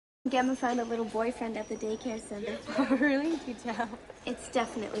Gemma found a little boyfriend at the daycare center. Oh, really? Do tell. It's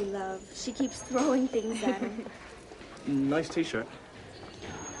definitely love. She keeps throwing things at him. Nice t-shirt.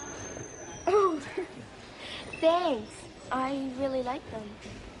 Oh, thanks. I really like them.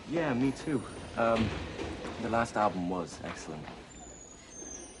 Yeah, me too. The last album was excellent.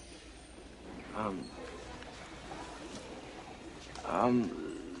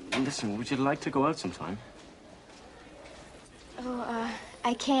 Listen, would you like to go out sometime? Oh,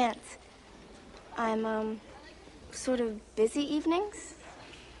 I can't. I'm, sort of busy evenings.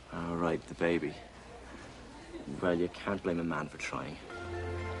 Oh, right, the baby. Well, you can't blame a man for trying.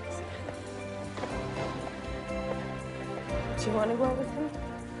 Do you want to go out with him?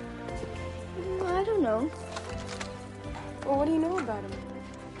 I don't know. Well, what do you know about him?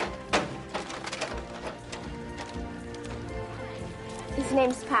 His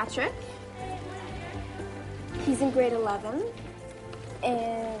name's Patrick. He's in grade 11.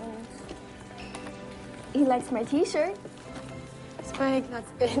 And he likes my t-shirt. Spike, that's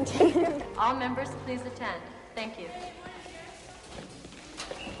it. All members, please attend. Thank you.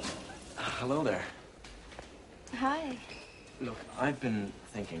 Hello there. Hi. Look, I've been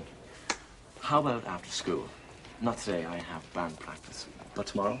thinking, how about after school? Not today, I have band practice. But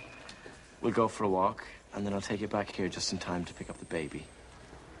tomorrow, we'll go for a walk, and then I'll take you back here just in time to pick up the baby.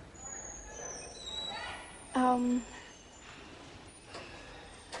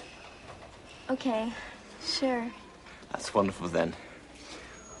 Okay, sure. That's wonderful then.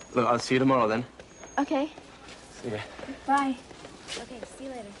 Look, I'll see you tomorrow then. Okay. See ya. Bye. Okay, see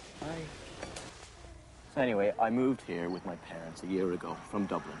you later. Bye. So anyway, I moved here with my parents a year ago from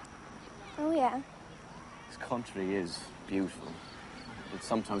Dublin. Oh, yeah. This country is beautiful, but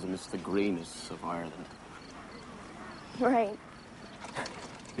sometimes I miss the greenness of Ireland. Right.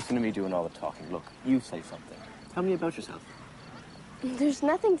 Listen to me doing all the talking. Look, you say something. Tell me about yourself. There's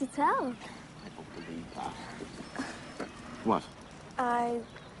nothing to tell. I don't believe that. What? I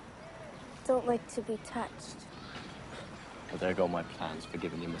don't like to be touched. Well, there go my plans for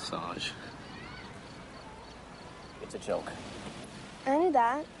giving you a massage. It's a joke. I knew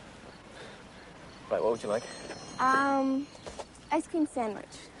that. Right, what would you like? Ice cream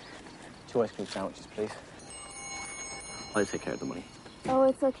sandwich. 2 ice cream sandwiches, please. I'll take care of the money. Oh,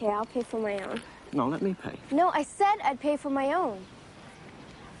 it's okay. I'll pay for my own. No, let me pay. No, I said I'd pay for my own.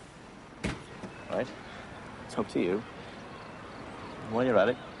 Right? It's up to you. And while you're at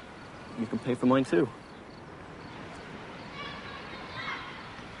it, you can pay for mine too.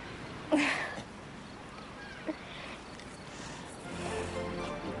 Good.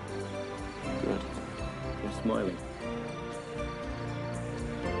 You're smiling.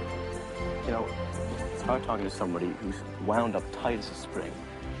 You know, it's hard talking to somebody who's wound up tight as a spring.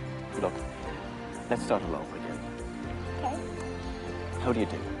 Look, let's start all over again. Okay. How do you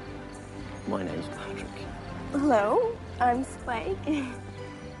do? My name's Patrick. Hello, I'm Spike.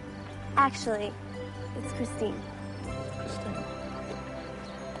 Actually, it's Christine.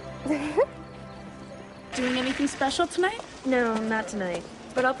 Christine. Doing anything special tonight? No, not tonight.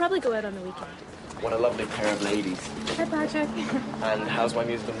 But I'll probably go out on the weekend. What a lovely pair of ladies. Hi, Patrick. And how's my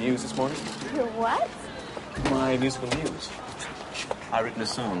musical muse this morning? Your what? My musical muse. I've written a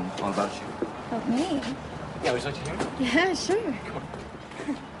song all about you. Of me? Yeah, would you like to hear it? Yeah, sure.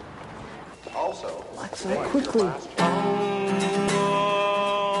 Also, What's that quickly?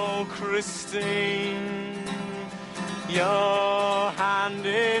 Oh, Christine, your hand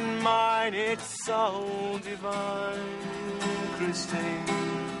in mine, it's so divine, Christine.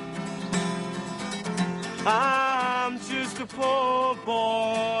 I'm just a poor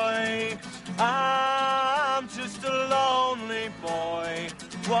boy, I'm just a lonely boy.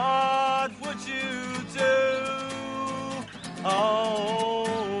 What would you do?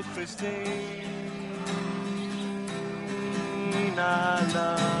 Oh, Christine, I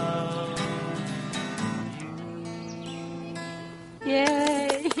love you.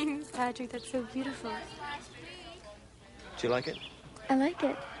 Yay! Patrick, that's so beautiful. Do you like it? I like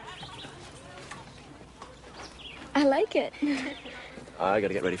it. I like it. I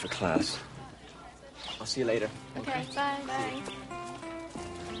gotta get ready for class. I'll see you later. Okay, bye. Bye.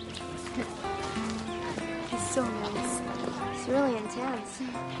 He's so nice. It's really intense.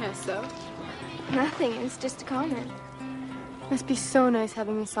 Yeah, so? Nothing, it's just a comment. Must be so nice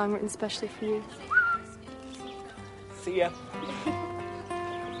having a song written specially for you. See ya.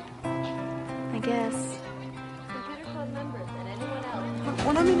 I guess.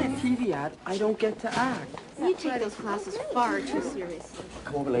 When I'm in a TV ad, I don't get to act. You take those classes far too seriously.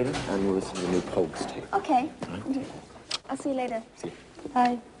 Come over later and we'll listen to the new Pogues tape. Okay. All right? I'll see you later. See you.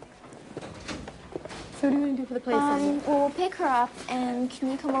 Bye. So what do you want to do for the play Sunday? We'll pick her up, and can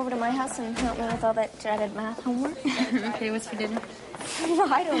you come over to my house and help me with all that dreaded math homework? Okay, what's for dinner?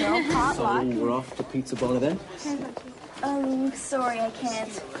 I don't know, potluck. So we're off to Pizza Bar then? Sorry, I can't.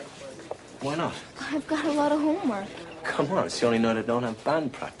 Why not? I've got a lot of homework. Come on, it's the only night I don't have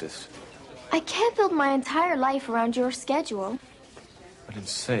band practice. I can't build my entire life around your schedule. I didn't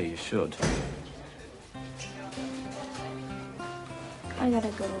say you should. I gotta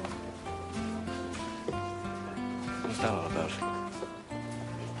go. What's that all about?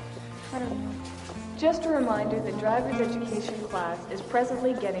 I don't know. Just a reminder that driver's education class is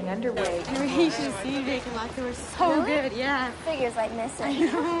presently getting underway. You should see Bacon Lock. They were so Really? good, yeah. Figures I'd miss it.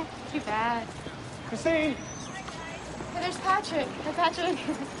 Too bad. Christine! Hey, there's Patrick. Hi, Patrick.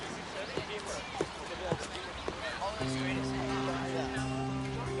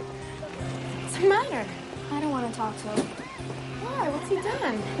 What's the matter? I don't want to talk to him. Why? What's he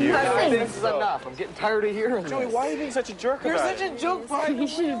done? Nothing. This is enough. I'm getting tired of hearing Joey, this. why are you being such a jerk You're about such it? a joke, Brian. You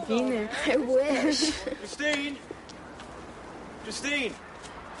should have been there. I wish. Christine! Christine!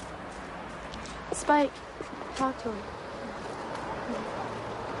 Spike, talk to him.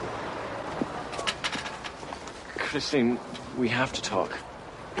 Christine, we have to talk.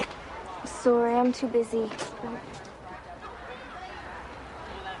 Sorry, I'm too busy.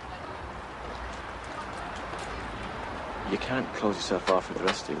 You can't close yourself off for the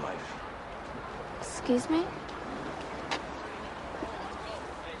rest of your life. Excuse me?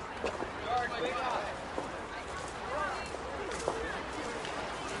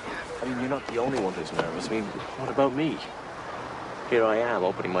 I mean, you're not the only one who's nervous. I mean, what about me? Here I am,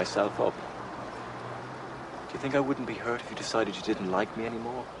 opening myself up. Do you think I wouldn't be hurt if you decided you didn't like me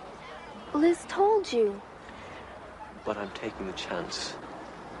anymore? Liz told you. But I'm taking the chance.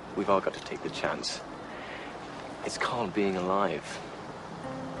 We've all got to take the chance. It's called being alive.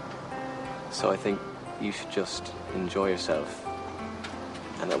 So I think you should just enjoy yourself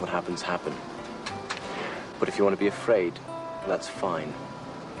and let what happens happen. But if you want to be afraid, that's fine.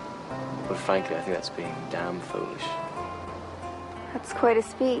 But frankly, I think that's being damn foolish. That's quite a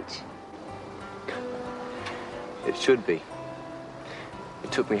speech. It should be.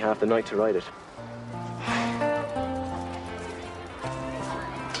 It took me half the night to write it.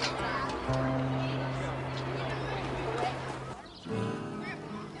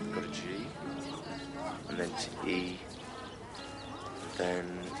 Go to G, and then to E, then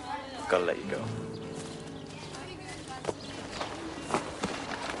gotta let you go.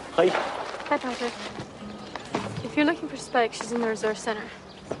 Hi. Hi, Patrick. If you're looking for Spike, she's in the resource center.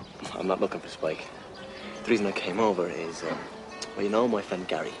 I'm not looking for Spike. The reason I came over is, well, you know my friend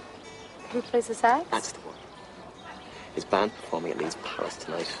Gary? Who plays the sax? That's the one. His band performing at Leeds Palace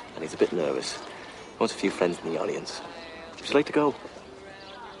tonight, and he's a bit nervous. He wants a few friends in the audience. Would you like to go?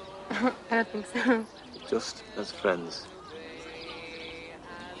 I don't think so. Just as friends.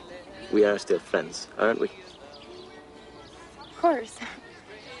 We are still friends, aren't we? Of course.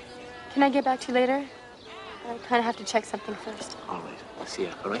 Can I get back to you later? I kind of have to check something first. All right. I'll see you,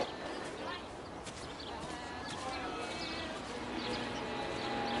 all right?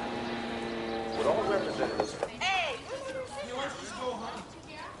 Would all representatives...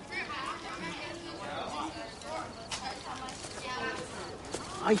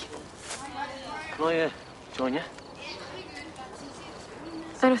 Hi. Can I, join you?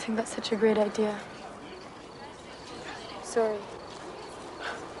 I don't think that's such a great idea. Sorry.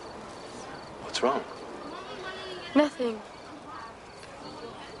 What's wrong? Nothing.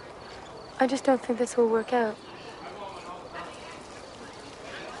 I just don't think this will work out.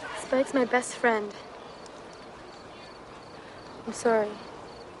 Spike's my best friend. I'm sorry.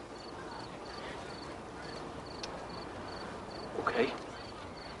 Okay.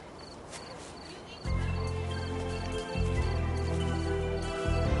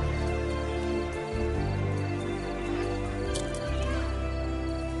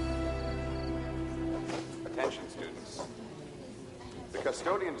 Attention, students. The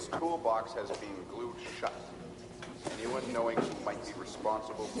custodian's toolbox has been glued shut. Anyone knowing who might be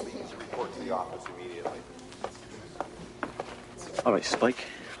responsible, please report to the office immediately. All right, Spike,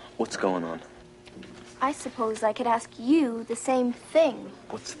 what's going on? I suppose I could ask you the same thing.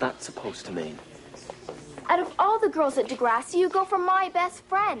 What's that supposed to mean? Out of all the girls at Degrassi, you go for my best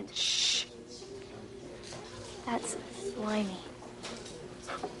friend. Shh. That's slimy.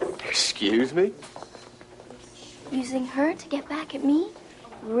 Excuse me? Using her to get back at me?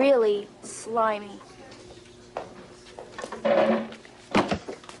 Really slimy.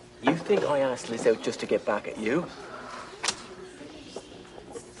 You think I asked Liz out just to get back at you?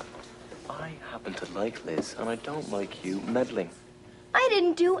 I happen to like Liz, and I don't like you meddling. I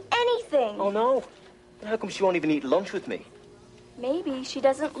didn't do anything. Oh, no? And how come she won't even eat lunch with me? Maybe she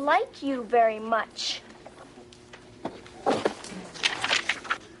doesn't like you very much.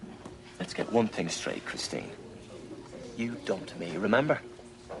 Let's get one thing straight, Christine. You dumped me, remember?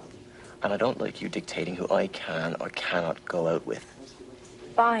 And I don't like you dictating who I can or cannot go out with.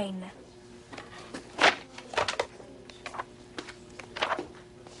 Fine.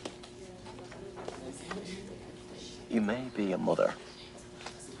 You may be a mother,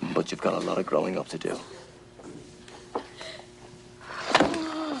 but you've got a lot of growing up to do.